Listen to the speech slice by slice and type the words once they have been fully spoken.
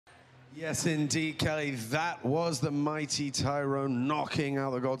Yes, indeed, Kelly. That was the mighty Tyrone knocking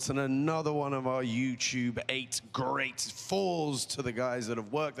out the gods, and another one of our YouTube 8 great falls to the guys that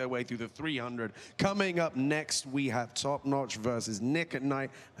have worked their way through the 300. Coming up next, we have TopNotch versus NickatNyte.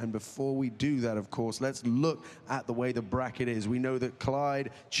 And before we do that, of course, let's look at the way the bracket is. We know that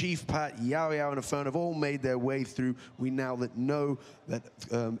Clyde, Chief Pat, Yao Yao, and Afern have all made their way through. We now know that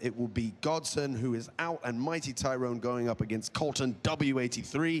it will be Godson, who is out, and mighty Tyrone going up against Colton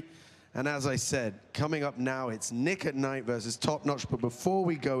W83. And as I said, coming up now, it's NickatNyte versus TopNotch. But before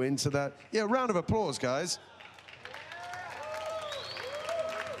we go into that, yeah, round of applause, guys.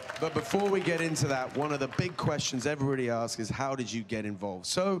 But before we get into that, one of the big questions everybody asks is, how did you get involved?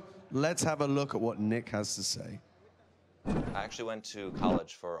 So let's have a look at what Nick has to say. I actually went to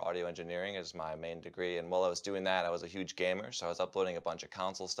college for audio engineering as my main degree, and while I was doing that, I was a huge gamer, so I was uploading a bunch of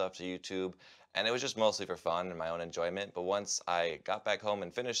console stuff to YouTube, and it was just mostly for fun and my own enjoyment. But once I got back home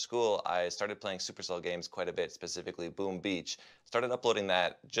and finished school, I started playing Supercell games quite a bit, specifically Boom Beach. Started uploading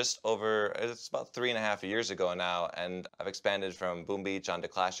that just over, it's about 3.5 years ago now, and I've expanded from Boom Beach onto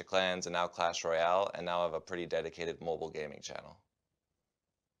Clash of Clans and now Clash Royale, and now I have a pretty dedicated mobile gaming channel.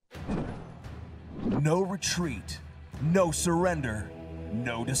 No retreat. No surrender,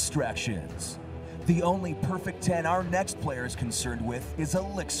 no distractions. The only perfect 10 our next player is concerned with is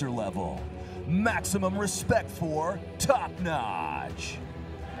elixir level. Maximum respect for TopNotch.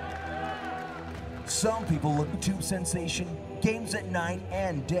 Some people look at YouTube sensation games at night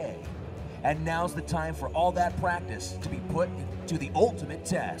and day. And now's the time for all that practice to be put to the ultimate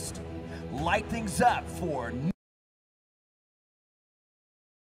test. Light things up for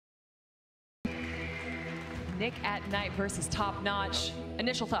NickatNyte versus TopNotch.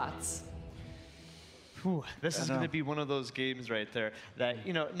 Initial thoughts? Whew, this is going to be one of those games right there that,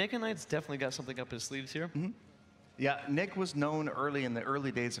 you know, NickatNyte's definitely got something up his sleeves here. Mm-hmm. Yeah, Nick was known in the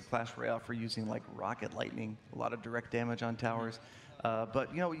early days of Clash Royale for using like rocket lightning, a lot of direct damage on towers. But,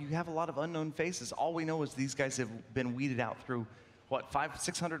 you know, you have a lot of unknown faces. All we know is these guys have been weeded out through, what,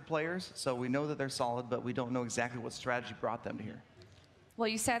 500-600 players? So we know that they're solid, but we don't know exactly what strategy brought them to here. Well,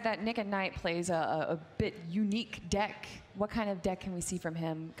 you said that NickatNyte plays a bit unique deck. What kind of deck can we see from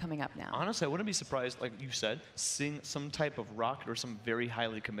him coming up now? Honestly, I wouldn't be surprised, like you said, seeing some type of rocket or some very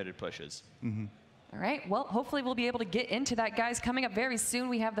highly committed pushes. Mm-hmm. All right, well, hopefully we'll be able to get into that, guys. Coming up very soon,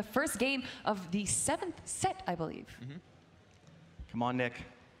 we have the first game of the 7th set, I believe. Mm-hmm. Come on, Nick.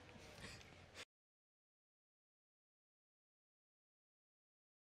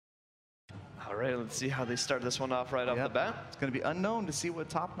 All right, let's see how they start this one off right off the bat. It's going to be unknown to see what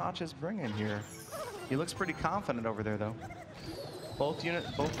TopNotch is bringing here. He looks pretty confident over there, though. Both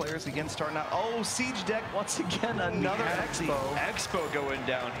players again starting out. Oh, Siege deck once again, another Expo. Expo going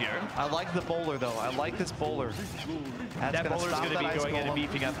down here. I like the bowler, though. I like this bowler. That bowler's going to be going in and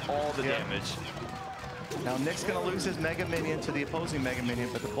beefing up all the damage. Now Nick's going to lose his Mega Minion to the opposing Mega Minion,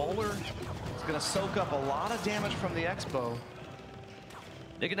 but the bowler is going to soak up a lot of damage from the Expo.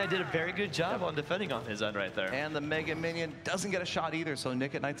 NickatNyte did a very good job on defending on his end right there. And the Mega Minion doesn't get a shot either, so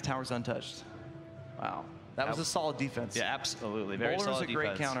NickatNyte's tower's untouched. Wow. That was a solid defense. Yeah, absolutely. Very solid defense.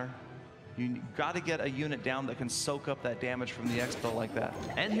 Bowler's a great counter. You got to get a unit down that can soak up that damage from the Expo like that.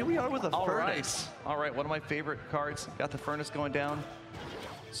 And here we are with a Furnace. All right, one of my favorite cards. Got the Furnace going down.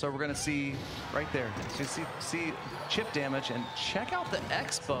 So we're going to see right there. So you see chip damage, and check out the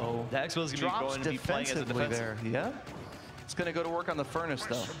Expo. The Expo's going to be playing as a defense. There. Yeah. It's going to go to work on the Furnace,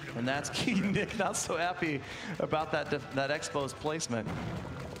 though. And that's key. Nick not so happy about that Expo's placement.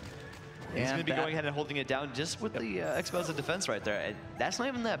 He's going to be going ahead and holding it down just with the Expo as a defense right there. And that's not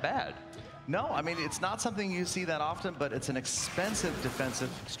even that bad. No, I mean, it's not something you see that often, but it's an expensive defensive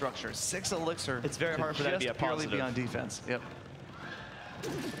structure. 6 elixir. It's very hard for that to be a positive. Be on defense. Yep.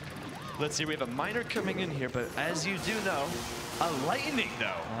 Let's see, we have a miner coming in here, but as you do know, a lightning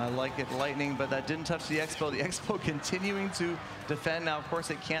though. I like it, lightning, but that didn't touch the Expo. The Expo continuing to defend. Now, of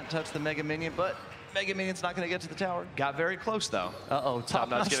course, it can't touch the Mega Minion, but Mega Minion's not going to get to the tower. Got very close though. Uh-oh,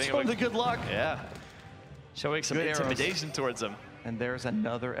 TopNotch giving him the good luck. Yeah. Showing some intimidation towards him. And there's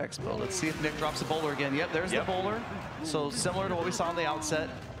another Expo. Let's see if Nick drops a bowler again. Yep, there's the bowler. So similar to what we saw on the outset.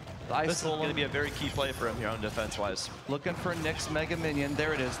 This is going to be a very key play for him here on defense-wise. Looking for Nick's Mega Minion.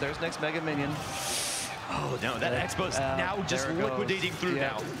 There it is. There's Nick's Mega Minion. Oh, no, that Expo's now just liquidating through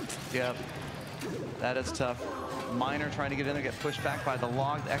now. Yep. That is tough. Miner trying to get in there, get pushed back by the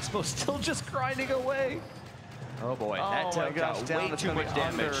log. The Expo's still just grinding away. Oh, boy. That took out way too much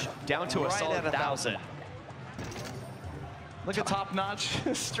damage. Down to a solid 1,000. Look at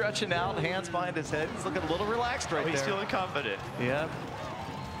TopNotch stretching out, hands behind his head. He's looking a little relaxed right there. He's feeling confident. Yep.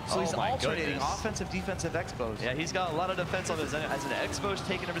 So he's my alternating goodness. offensive, defensive expos. Yeah, he's got a lot of defense on his as an Expo's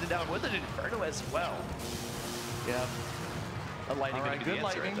taking everything down with an Inferno as well. Yeah. A lightning All right, gonna be good the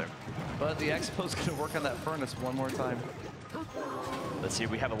answer lightning. right there. But the expo's going to work on that furnace one more time. Let's see,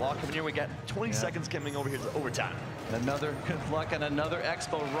 we have a lock coming here. We got 20 seconds coming over here to overtime. Another good luck and another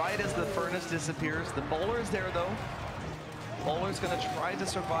expo right as the furnace disappears. The bowler is there though. Bowler's going to try to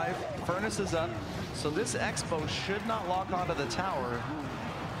survive. Furnace is up. So this expo should not lock onto the tower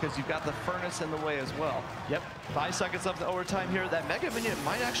because you've got the furnace in the way as well. Yep, 5 seconds left in overtime here. That Mega Minion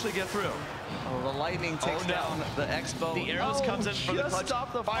might actually get through. Oh, the lightning takes down the expo. The arrows comes in for the just clutch.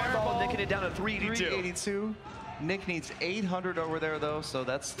 off the Fireball, nicking it down to 382. 382. Nick needs 800 over there though, so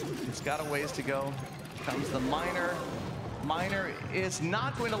it's got a ways to go. Comes the miner. Miner is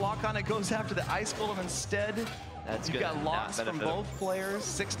not going to lock on. It goes after the ice golem instead. You've got locks from both players.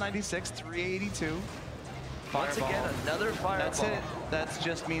 696, 382. Once again, another fireball. That's it. That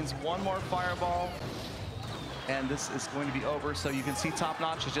just means one more fireball. And this is going to be over. So you can see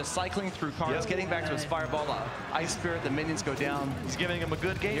TopNotch is just cycling through cards, getting back to his fireball. Ice Spirit, the minions go down. He's giving him a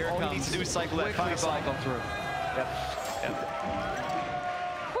good game. Here All comes. he needs to do is cycle that Quickly fireball. cycle through.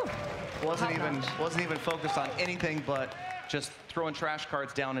 Wasn't even focused on anything but just throwing trash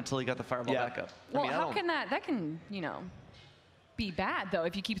cards down until he got the fireball back up. Well, how can that can, you know, be bad though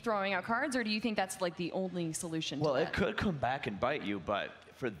if you keep throwing out cards, or do you think that's like the only solution to Well, that? it could come back and bite you, but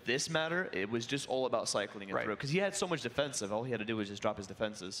for this matter, it was just all about cycling it through because he had so much defensive. All he had to do was just drop his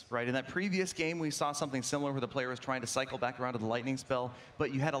defenses. Right, in that previous game, we saw something similar where the player was trying to cycle back around to the lightning spell,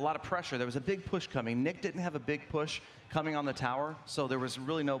 but you had a lot of pressure. There was a big push coming. Nick didn't have a big push coming on the tower, so there was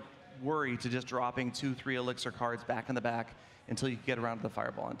really no worry to just dropping 2-3 elixir cards back in the back until you could get around to the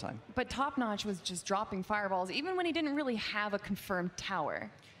fireball in time. But TopNotch was just dropping fireballs even when he didn't really have a confirmed tower.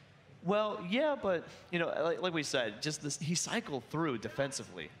 Well, yeah, but you know, like we said, just this, he cycled through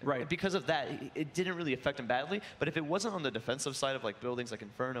defensively. Right. Because of that, it didn't really affect him badly. But if it wasn't on the defensive side of like buildings like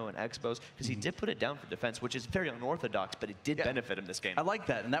Inferno and Expos, because he did put it down for defense, which is very unorthodox, but it did benefit him this game. I like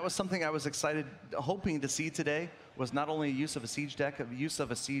that, and that was something I was excited, hoping to see today, was not only use of a siege deck, but use of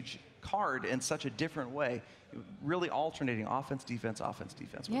a siege card in such a different way, really alternating offense, defense, offense,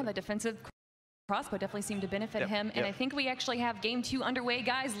 defense. Yeah, the defensive crossbow definitely seemed to benefit him, and I think we actually have game 2 underway,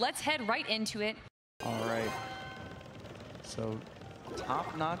 guys. Let's head right into it. All right. So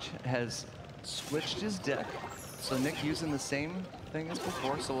TopNotch has switched his deck. So Nick using the same thing as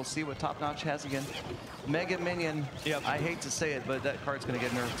before, so we'll see what TopNotch has again. Mega Minion, I hate to say it, but that card's going to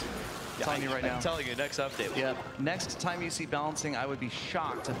get nerfed. I'm telling you right now. I'm telling you, next update. Yeah, next time you see balancing, I would be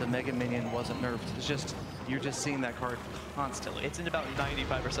shocked if the Mega Minion wasn't nerfed. It's just, you're just seeing that card constantly. It's in about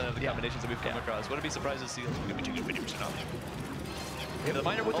 95% of the combinations that we've come across. Wouldn't be surprised to see it's going to be 50% off. Yeah, the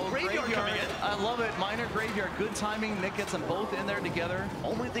miner with the graveyard coming in. I love it. Miner graveyard. Good timing. Nick gets them both in there together.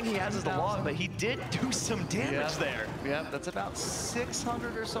 Only thing he has is the log, but he did do some damage there. Yeah, that's about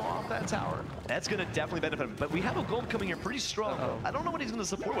 600 or so off that tower. That's going to definitely benefit him. But we have a gold coming here pretty strong. I don't know what he's going to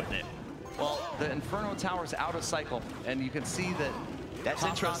support with it. Well, the Inferno Tower's out of cycle, and you can see that that's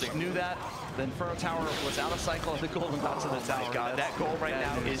interesting. Knew that. The Inferno Tower was out of cycle, and the golem got to the tower. My God, that goal right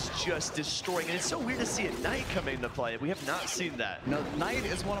now is just destroying. And it's so weird to see a Knight come into play. We have not seen that. No, Knight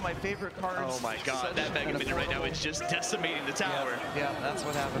is one of my favorite cards. Oh my God, that Mega Minion right now is just decimating the tower. Yeah, that's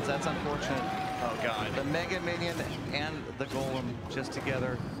what happens. That's unfortunate. Oh God. The Mega Minion and the golem just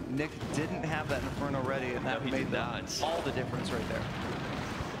together. Nick didn't have that Inferno ready, and that made all the difference right there.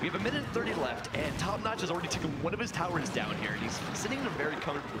 We have 1:30 left, and TopNotch has already taken one of his towers down here, and he's sitting in a very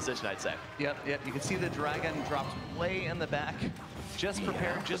comfortable position, I'd say. Yep. You can see the dragon dropped way in the back, just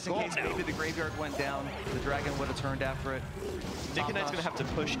prepared, just in case maybe the graveyard went down. The dragon would have turned after it. NickatNyte's going to have to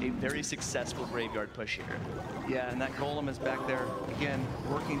push a very successful graveyard push here. Yeah, and that golem is back there, again,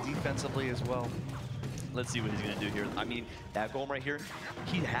 working defensively as well. Let's see what he's going to do here. I mean, that golem right here,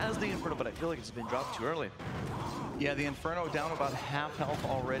 he has the Inferno, but I feel like it's been dropped too early. Yeah, the Inferno down about half health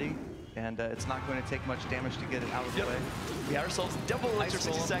already, and it's not going to take much damage to get it out of the way. We have ourselves double elixir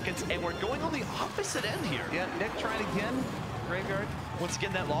 60 seconds, and we're going on the opposite end here. Yeah, Nick trying again, graveyard. Once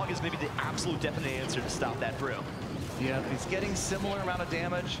again, that log is maybe the absolute definite answer to stop that through. Yeah, he's getting similar amount of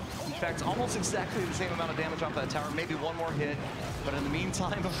damage. In fact, almost exactly the same amount of damage off that tower. Maybe one more hit, but in the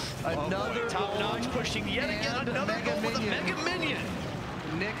meantime, another TopNotch pushing yet again another goal with a Mega Minion.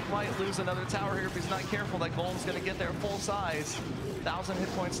 Nick might lose another tower here if he's not careful. That golem's going to get there full size. 1,000 hit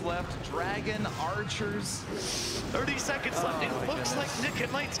points left. Dragon, archers. 30 seconds left. It looks like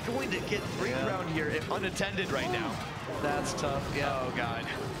NickatNyte's going to get 3 around here if unattended right now. That's tough. Yeah. Oh God.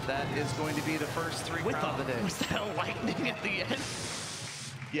 That is going to be the first 3 crown of the day. Was that a lightning at the end?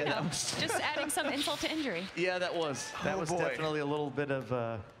 Yeah, You know, that was. just adding some insult to injury. Yeah, that was. That was boy. definitely a little bit of.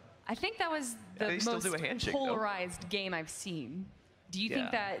 I think that was they the still most do a handshake, though. polarized game I've seen. Do you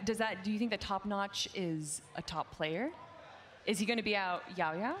think Yeah. do you think that TopNotch is a top player? Is he going to be out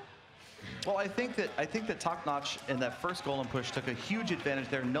Yao Yao? Well, I think that TopNotch in that first golem push took a huge advantage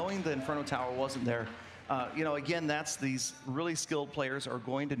there, knowing the Inferno Tower wasn't there. You know, again, that's these really skilled players are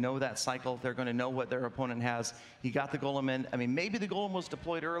going to know that cycle. They're going to know what their opponent has. He got the golem in. I mean, maybe the golem was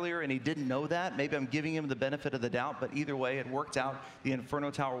deployed earlier and he didn't know that. Maybe I'm giving him the benefit of the doubt, but either way, it worked out. The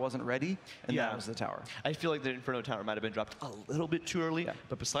Inferno Tower wasn't ready, and that was the tower. I feel like the Inferno Tower might have been dropped a little bit too early,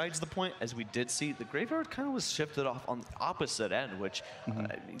 but besides the point, as we did see, the Graveyard kind of was shifted off on the opposite end, which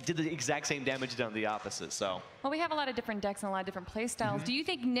did the exact same damage down the opposite, so. Well, we have a lot of different decks and a lot of different play styles. Do you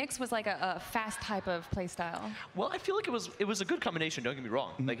think Nyx was like a fast type of play style? Well, I feel like it was a good combination, don't get me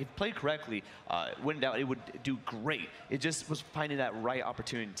wrong. Like, if played correctly, when in doubt, it would do great. It just was finding that right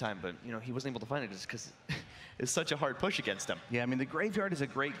opportunity in time, but, you know, he wasn't able to find it just because it's such a hard push against him. Yeah, I mean, the Graveyard is a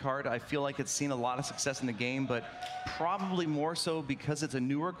great card. I feel like it's seen a lot of success in the game, but probably more so because it's a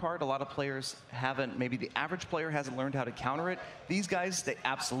newer card. A lot of players haven't, maybe the average player hasn't learned how to counter it. These guys, they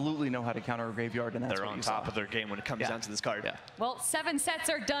absolutely know how to counter a Graveyard, and that's They're what on you top saw. of their game when it comes down to this card. Well, 7 sets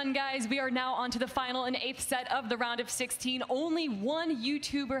are done, guys. We are now on to the final and 8th set of the round of 16. Only one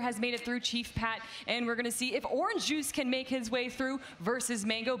YouTuber has made it through, Chief Pat, and we're going to see if Orange Juice can make his way through versus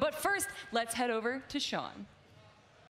Mango. But first, let's head over to Sean.